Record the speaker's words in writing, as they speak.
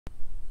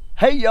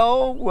Hey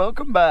y'all,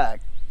 welcome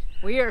back.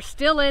 We are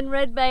still in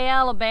Red Bay,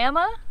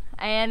 Alabama,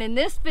 and in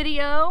this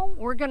video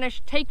we're going to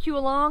take you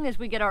along as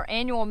we get our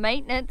annual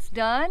maintenance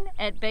done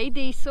at Bay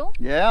Diesel.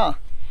 Yeah.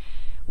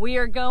 We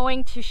are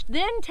going to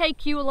then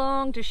take you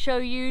along to show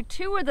you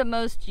two of the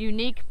most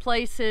unique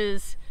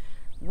places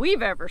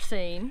we've ever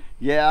seen.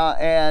 Yeah,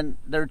 and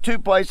there are two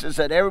places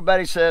that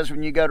everybody says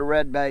when you go to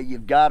Red Bay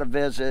you've got to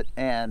visit,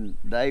 and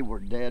they were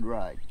dead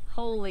right.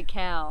 Holy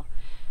cow.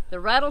 The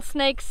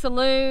Rattlesnake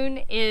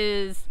Saloon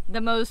is the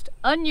most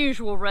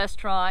unusual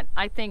restaurant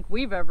I think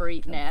we've ever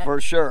eaten at. For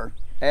sure,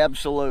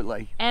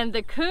 absolutely. And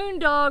the Coon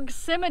Dog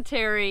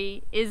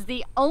Cemetery is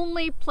the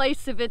only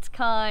place of its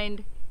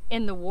kind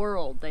in the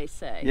world, they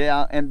say.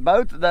 Yeah, and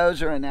both of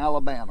those are in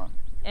Alabama.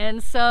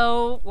 And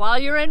so while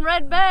you're in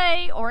Red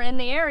Bay or in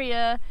the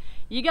area,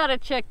 you got to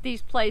check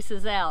these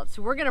places out.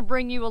 So we're going to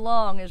bring you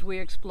along as we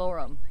explore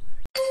them.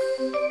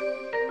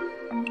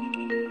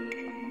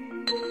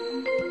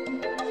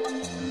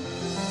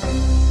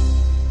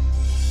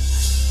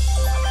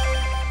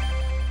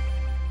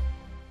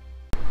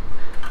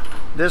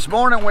 This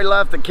morning we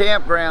left the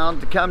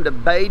campground to come to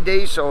Bay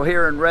Diesel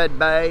here in Red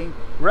Bay,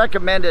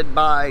 recommended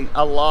by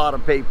a lot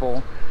of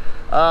people.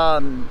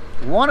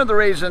 One of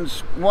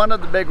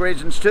the big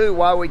reasons too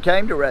why we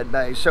came to Red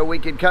Bay, so we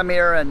could come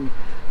here and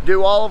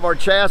do all of our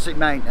chassis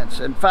maintenance.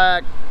 In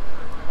fact,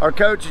 our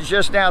coach is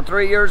just now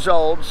 3 years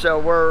old, so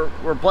we're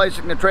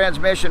replacing the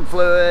transmission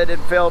fluid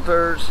and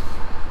filters,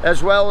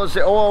 as well as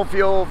the oil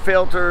fuel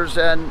filters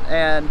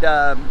and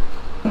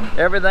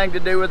everything to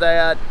do with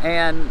that.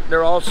 And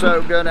they're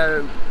also going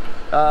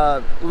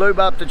to lube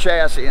up the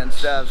chassis and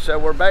stuff. So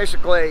we're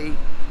basically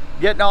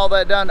getting all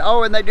that done.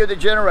 Oh, and they do the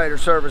generator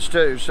service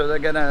too. So they're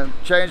going to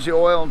change the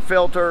oil and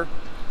filter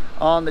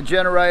on the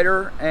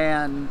generator.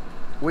 And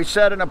we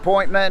set an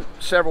appointment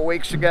several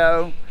weeks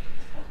ago.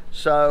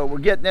 So we're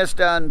getting this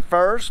done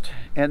first.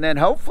 And then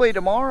hopefully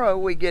tomorrow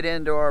we get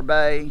into our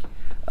bay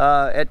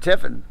at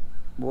Tiffin.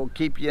 We'll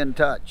keep you in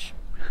touch.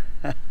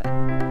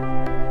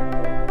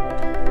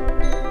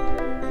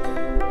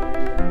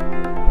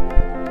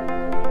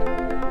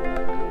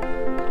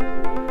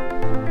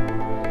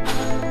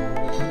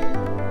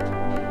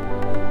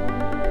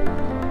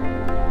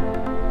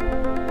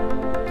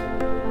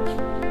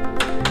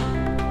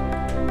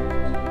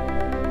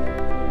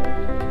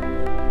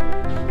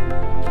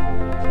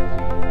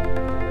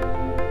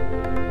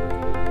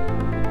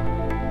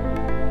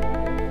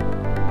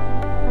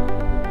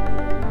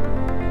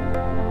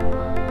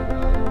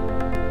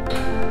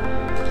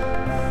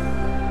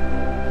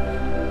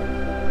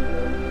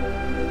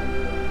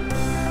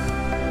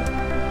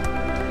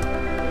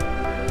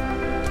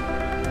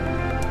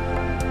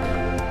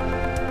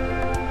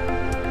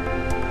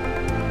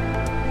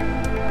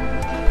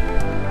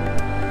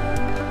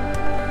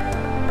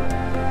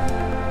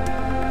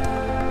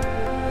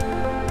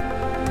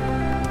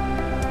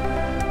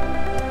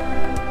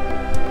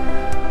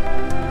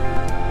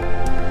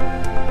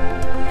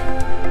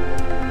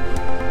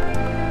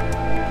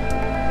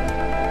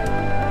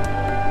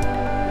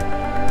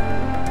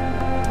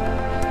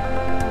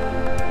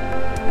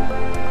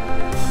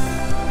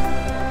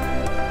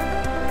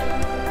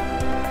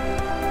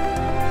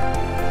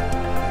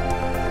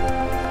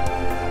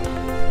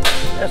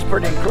 That's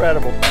pretty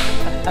incredible.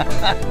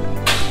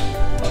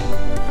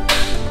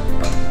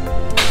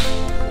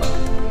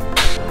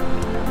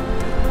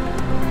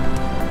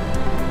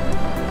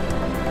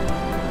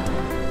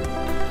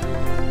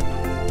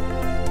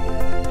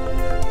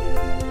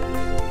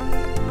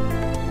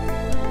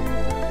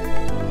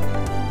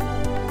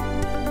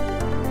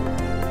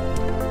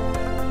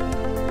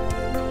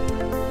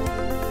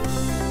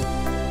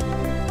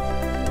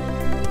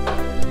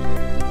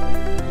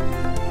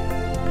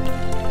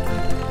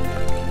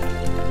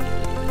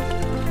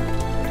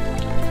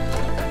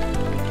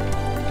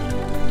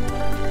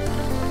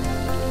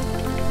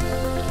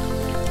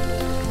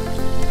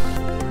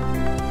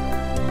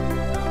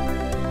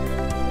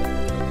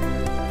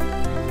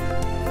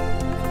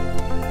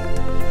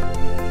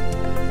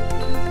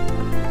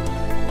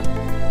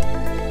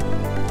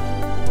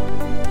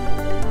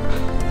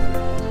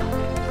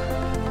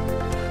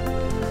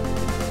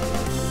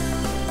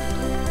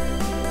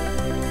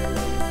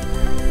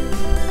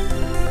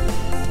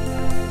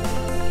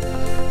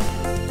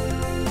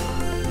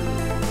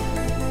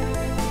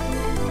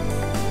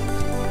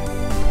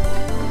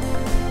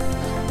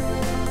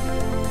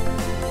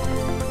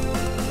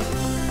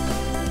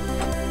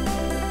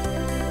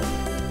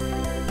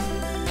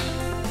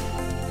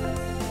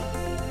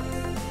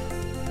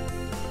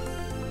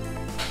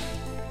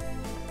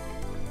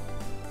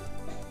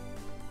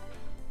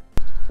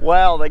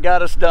 Wow, they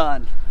got us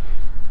done.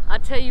 I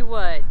tell you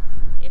what,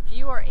 if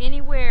you are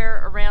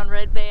anywhere around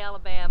Red Bay,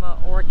 Alabama,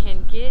 or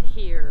can get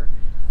here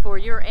for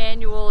your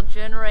annual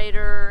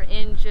generator,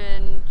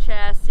 engine,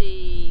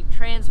 chassis,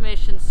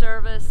 transmission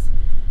service,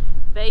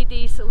 Bay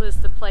Diesel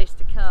is the place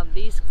to come.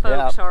 These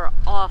folks are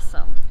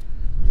awesome.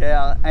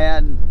 Yeah,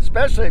 and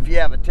especially if you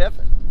have a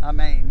Tiffin. I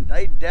mean,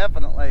 they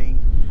definitely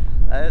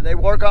They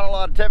work on a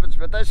lot of Tiffins,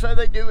 but they say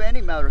they do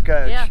any motor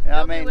coach. Yeah,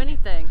 they'll do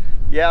anything.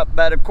 Yeah,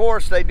 but of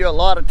course they do a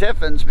lot of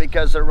Tiffins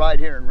because they're right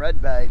here in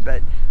Red Bay.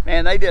 But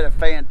man, they did a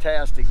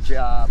fantastic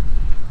job,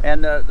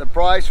 and the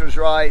price was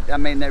right. I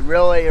mean, they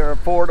really are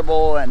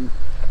affordable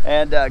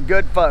and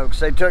good folks.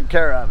 They took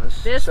care of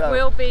us. This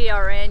will be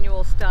our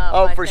annual stop.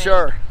 Oh, for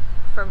sure.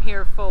 From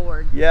here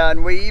forward. Yeah,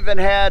 and we even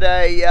had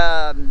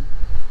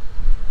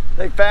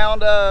they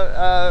found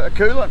a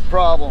coolant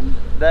problem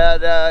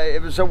that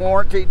it was a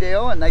warranty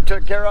deal, and they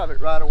took care of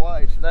it right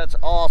away. So that's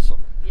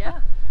awesome.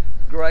 Yeah.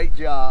 Great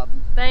job.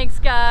 Thanks,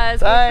 guys.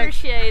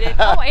 Thanks. We appreciate it.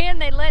 Oh,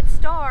 and they let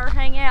Star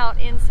hang out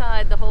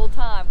inside the whole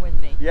time with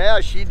me. Yeah,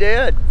 she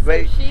did.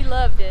 So she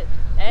loved it,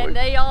 and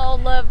they all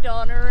loved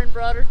on her and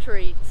brought her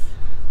treats.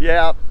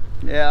 Yeah,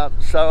 yeah.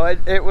 So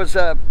it was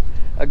a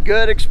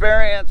good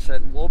experience,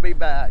 and we'll be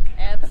back.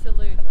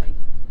 Absolutely.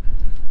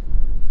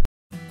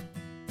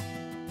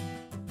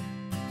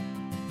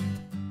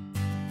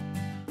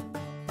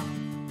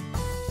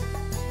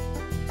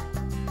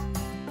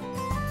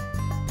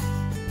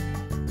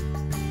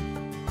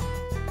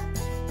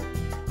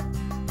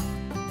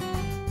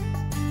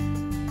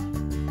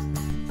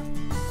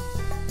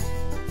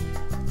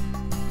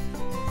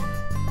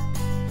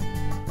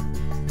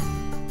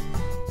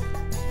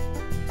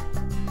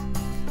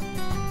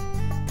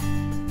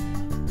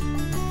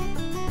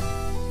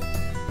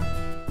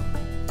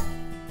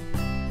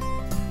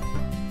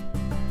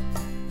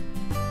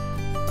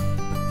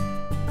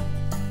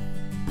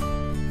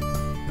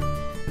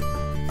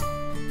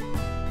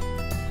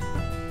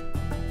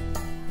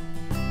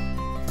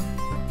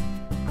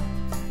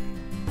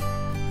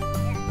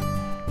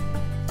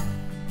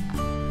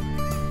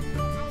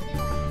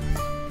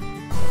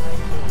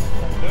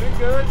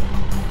 Good.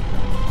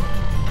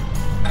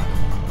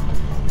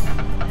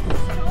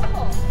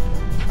 Cool.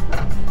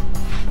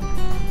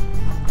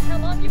 How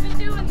long have you been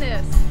doing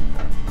this?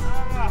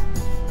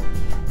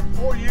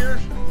 4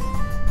 years.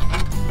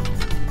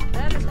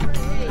 That is pretty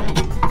neat.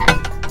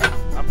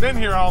 I've been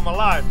here all my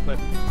life, but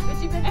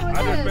But you've been doing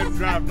I've just this. been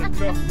driving this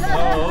truck.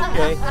 Oh,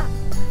 okay.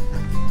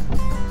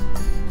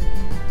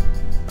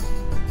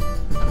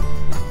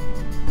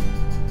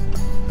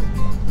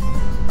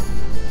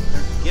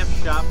 There's a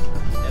gift shop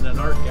and an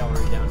art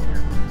gallery down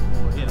here.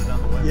 We'll hit it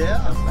on the way when we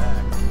come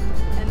back.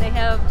 And they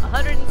have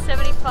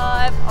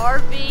 175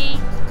 RV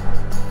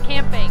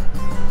camping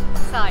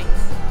sites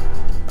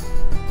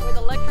with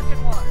electric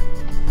and water.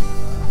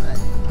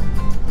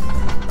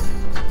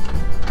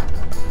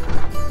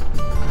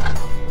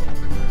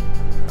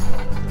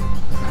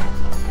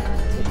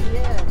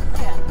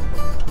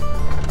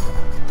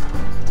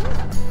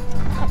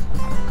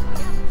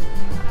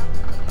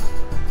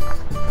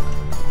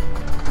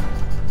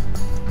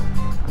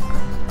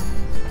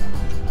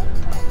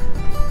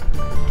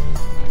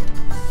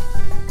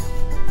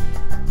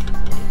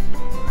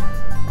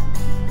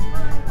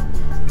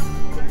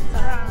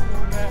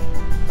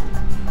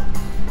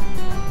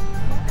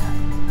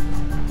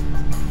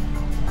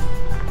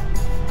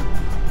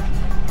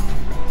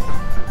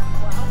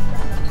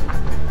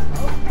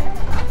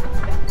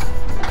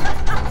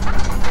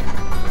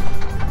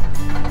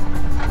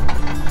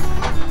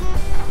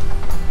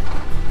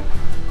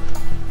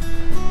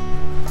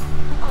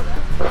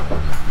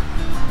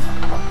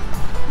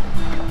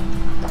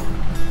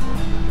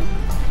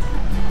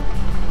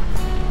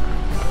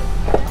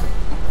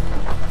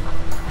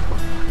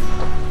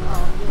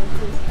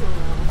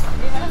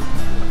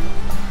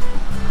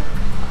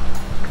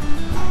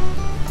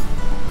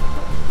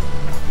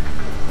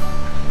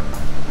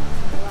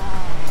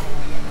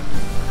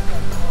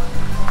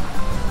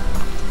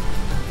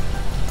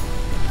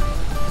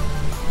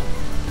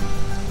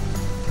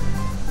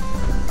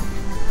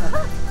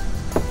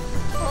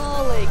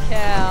 Holy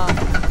cow.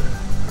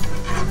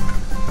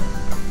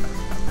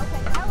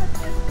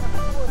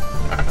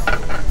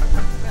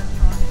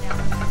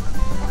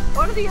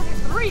 What are the other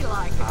three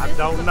like? I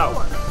don't know.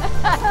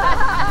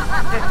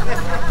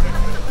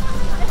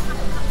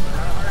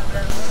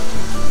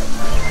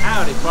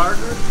 Howdy,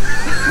 partner.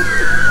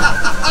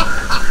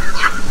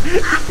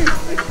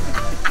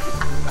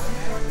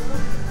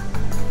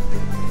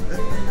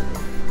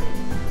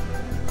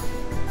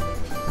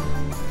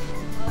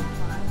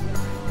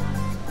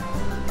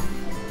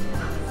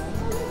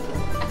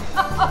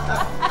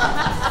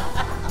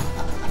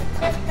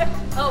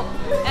 Oh,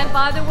 and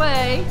by the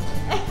way,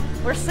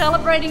 we're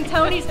celebrating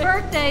Tony's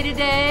birthday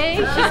today.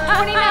 She's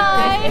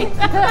 29.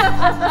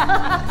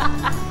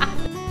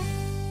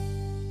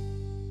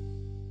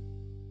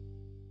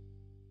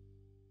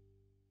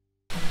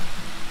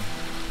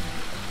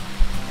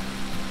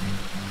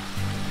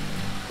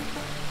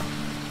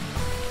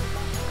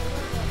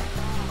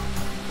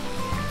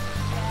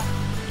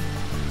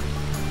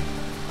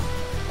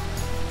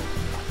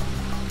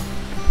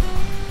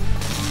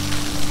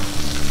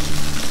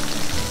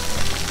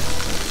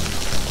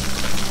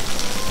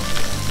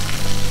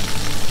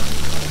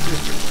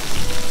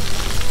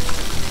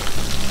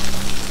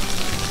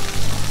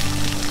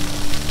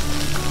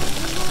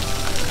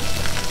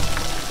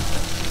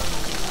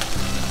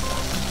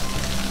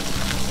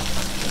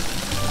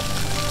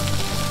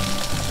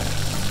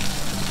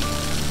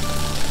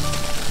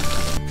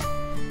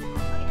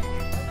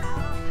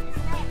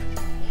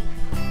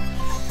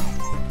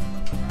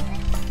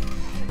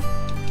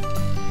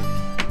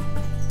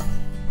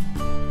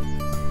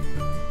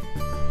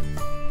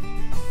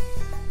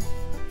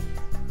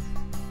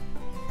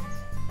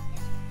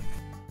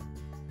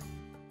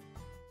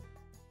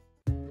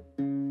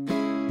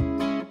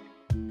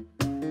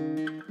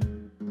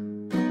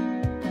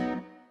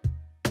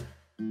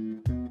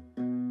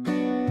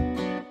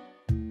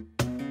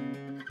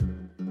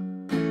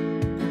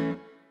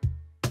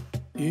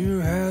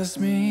 You asked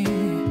me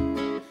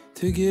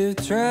to give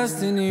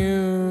trust in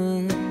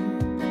you,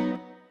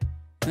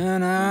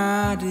 and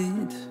I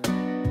did,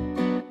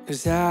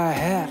 'cause I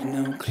had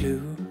no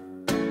clue.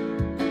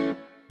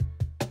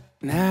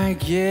 And I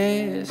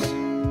guess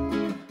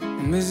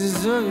this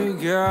is all you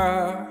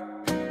got.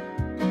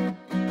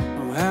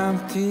 Oh,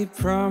 empty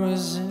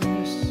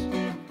promises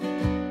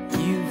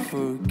you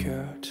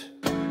forgot.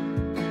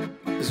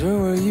 'Cause where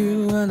were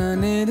you when I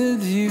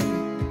needed you?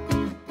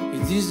 You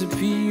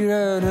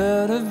disappeared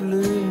out of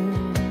blue.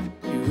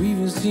 You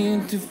even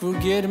seemed to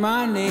forget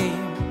my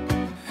name,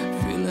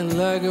 feeling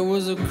like I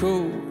was a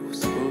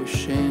cause for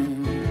shame.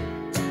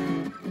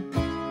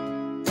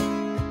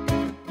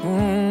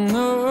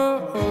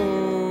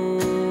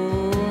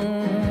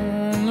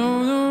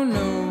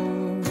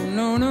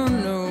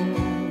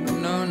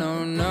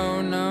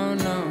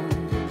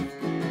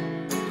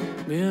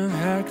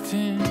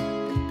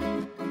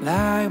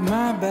 Like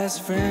my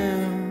best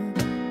friend,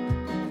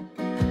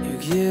 you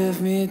give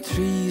me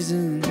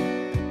treason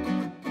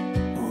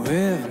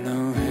with no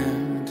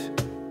hand.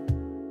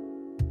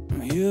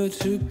 Your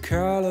true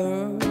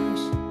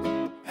colors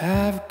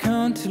have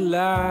come to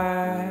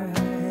light,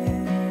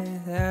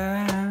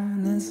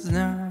 and it's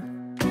not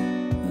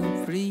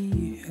a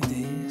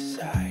pretty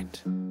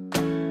sight.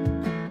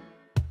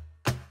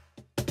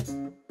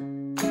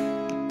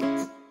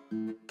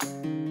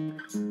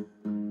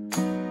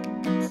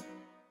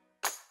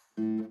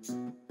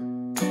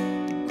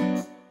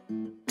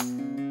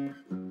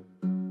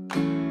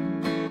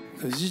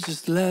 You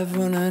just left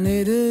when I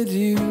needed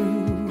you.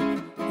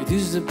 You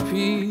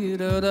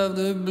disappeared out of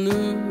the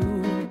blue.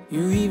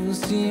 You even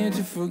seemed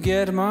to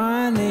forget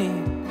my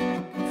name,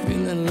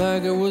 feeling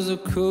like I was a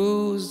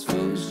cause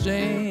for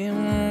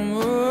shame.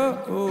 Oh,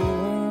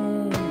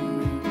 oh.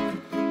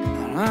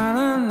 Na,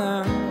 na, na.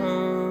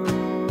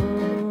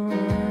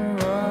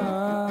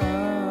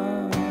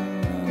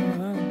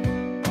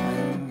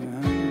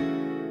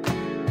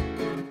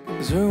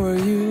 So where were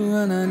you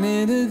when I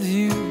needed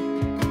you?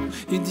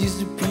 You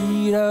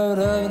disappeared out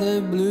of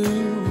the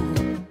blue.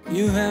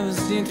 You haven't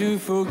seemed to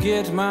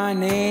forget my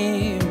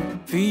name,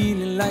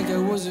 feeling like I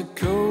was a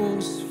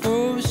cause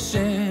for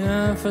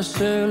shame. For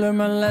sure learned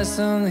my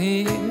lesson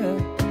here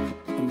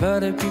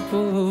about the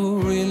people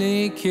who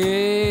really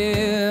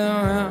care.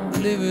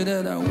 Live it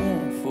that I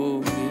won't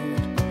forget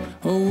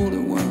all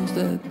the ones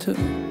that took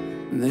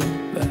their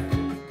back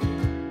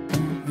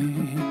on me.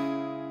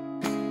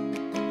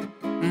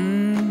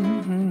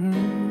 Mm-hmm.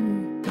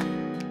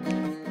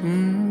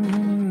 Mm-hmm.